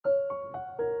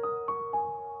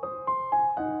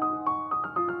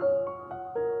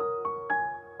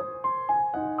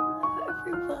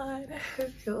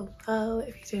hope you're all well.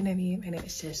 If you don't know me, my name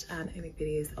is Tish and I make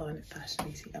videos on fashion,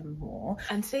 beauty and more.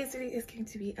 And today's video is going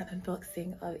to be an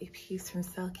unboxing of a piece from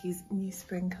Selkie's new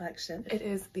spring collection. It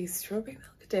is the strawberry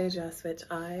milk day dress, which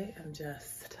I am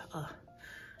just,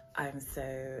 I'm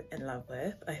so in love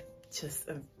with. I've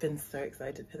been so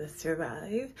excited for this to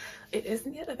arrive. It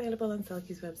isn't yet available on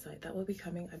Selkie's website. That will be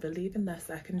coming, I believe, in their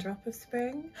second drop of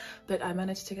spring, but I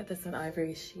managed to get this on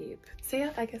Ivory Sheep. So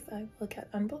yeah, I guess I will get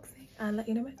unboxing and let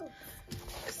you know my thoughts.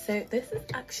 So this is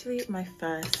actually my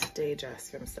first day dress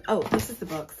from, oh, this is the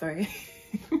box, sorry.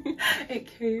 It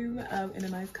came in a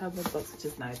nice cardboard box, which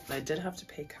is nice, but I did have to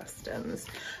pay customs.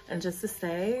 And just to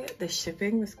say, the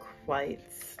shipping was quite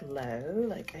slow.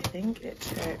 Like, I think it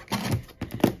took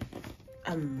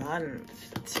a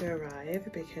month to arrive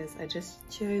because I just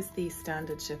chose the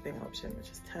standard shipping option, which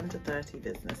is 10 to 30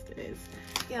 business days.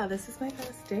 Yeah, this is my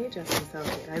first day dress from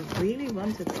Selkie. I really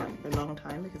wanted one for a long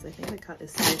time because I think the cut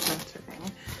is so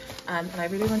flattering. And I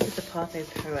really wanted the Parfait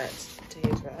Poet day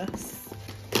dress,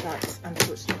 but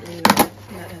unfortunately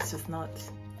that has just not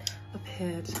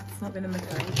appeared. It's not been in the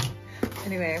card.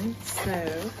 Anyway,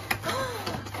 so,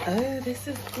 oh, this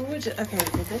is gorgeous. Okay,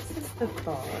 so this is the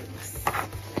box.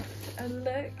 And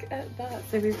look at that.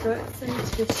 So we've got some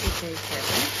tissue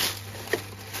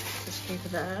paper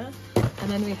there.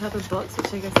 And then we have a box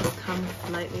which I guess has come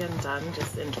slightly undone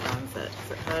just in transit.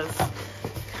 So it has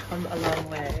come a long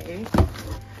way.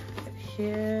 But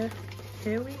here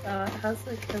we are. It has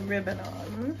like a ribbon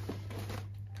on,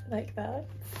 like that.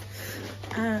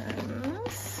 And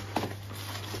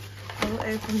I'll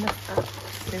open this up.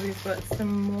 So we've got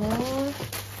some more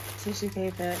tissue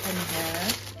paper in here.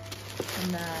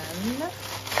 And then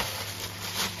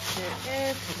there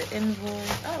is the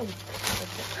invoice. Oh,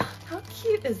 okay. How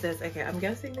cute is this? Okay, I'm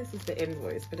guessing this is the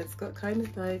invoice, but it's got kind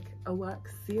of like a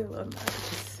wax seal on that,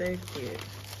 which is so cute.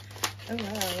 Oh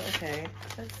wow, okay,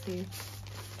 let's see.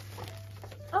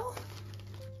 Oh,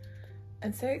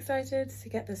 I'm so excited to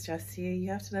get this dress to you. You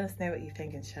have to let us know what you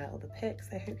think and share all the pics.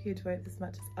 I hope you enjoy it as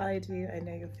much as I do. I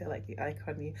know you'll feel like the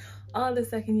icon you are the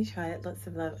second you try it. Lots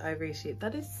of love, Ivory Sheep.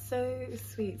 That is so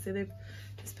sweet. So they've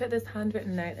just put this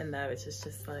handwritten note in there, which is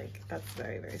just like, that's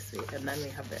very, very sweet. And then we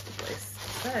have the invoice.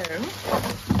 So,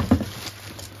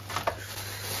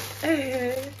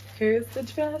 okay, here's the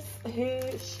dress.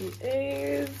 Here she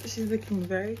is. She's looking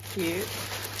very cute.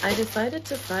 I decided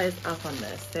to size up on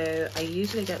this, so I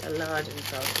usually get a large in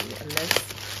Selkie, and this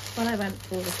one I went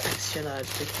for was extra large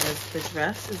because the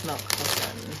dress is not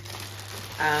cotton,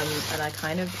 and I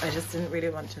just didn't really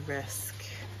want to risk,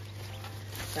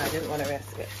 I didn't want to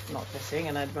risk it not fitting,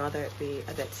 and I'd rather it be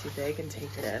a bit too big and take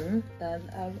it in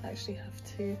than actually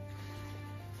have to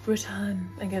return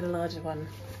and get a larger one.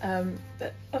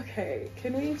 But okay,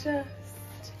 can we just,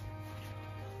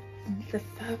 the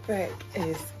fabric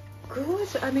is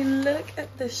gorgeous. I mean, look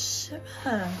at the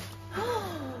shimmer.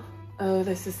 Oh,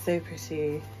 this is so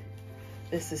pretty.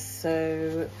 This is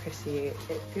so pretty.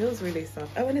 It feels really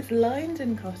soft. Oh, and it's lined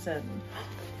in cotton.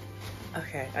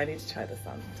 Okay, I need to try this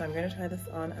on. So I'm going to try this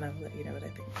on and I will let you know what I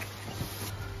think.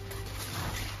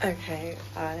 Okay,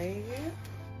 I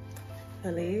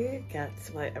fully get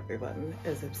why everyone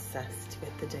is obsessed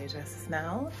with the day dresses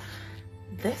now.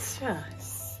 This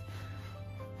dress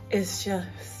is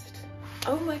just,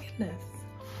 oh my goodness.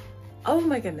 Oh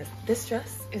my goodness, this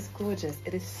dress is gorgeous.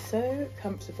 It is so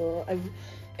comfortable.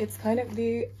 It's kind of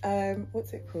the,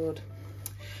 what's it called?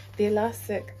 The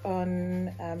elastic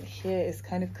on here is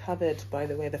kind of covered by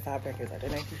the way the fabric is. I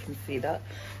don't know if you can see that.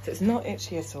 So it's not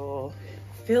itchy at all.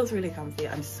 Feels really comfy.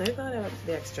 I'm so glad I went for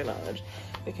the extra large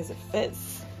because it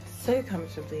fits so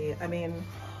comfortably. I mean,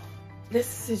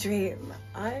 this is a dream.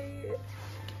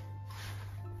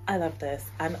 I love this,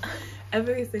 and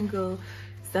every single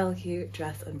Selkie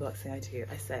dress unboxing I do,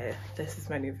 I say this is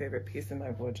my new favorite piece in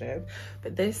my wardrobe,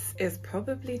 but this is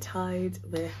probably tied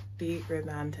with the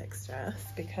romantics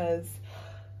dress because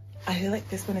I feel like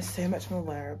this one is so much more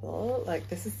wearable. Like,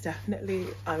 this is definitely,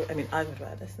 I mean, I would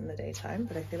wear this in the daytime,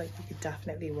 but I feel like you could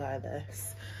definitely wear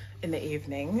this in the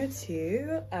evening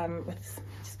too, with some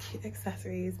just cute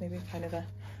accessories, maybe kind of a,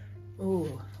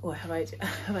 oh, I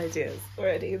have ideas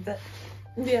already, but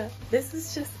yeah, this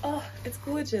is just, oh, it's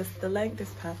gorgeous. The length is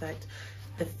perfect.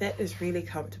 The fit is really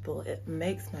comfortable. It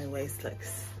makes my waist look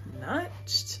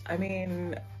snatched. I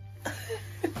mean,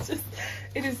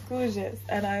 it is gorgeous,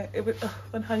 and it was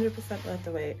 100% worth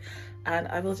the wait. And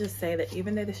I will just say that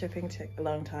even though the shipping took a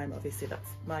long time, obviously that's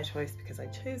my choice because I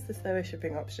chose the slower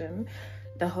shipping option,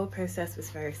 the whole process was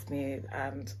very smooth.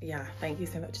 And yeah, thank you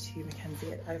so much to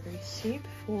Mackenzie at Ivory Sheep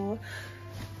for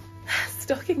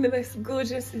stocking the most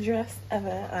gorgeous dress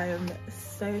ever. I am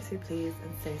so pleased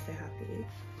and so happy.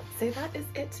 So that is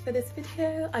it for this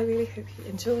video. I really hope you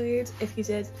enjoyed. If you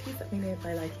did, please let me know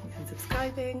by liking and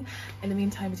subscribing. In the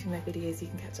meantime, between my videos, you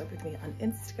can catch up with me on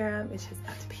Instagram, which is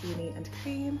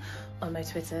 @peony&cream, on my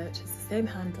Twitter, which is the same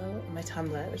handle, on my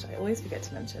Tumblr, which I always forget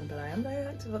to mention, but I am very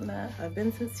active on there. I've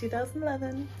been since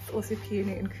 2011. It's also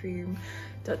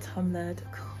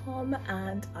peonyandcream.tumblr.com,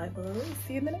 and I will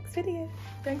see you in the next video.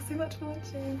 Thanks so much for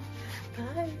watching.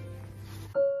 Bye.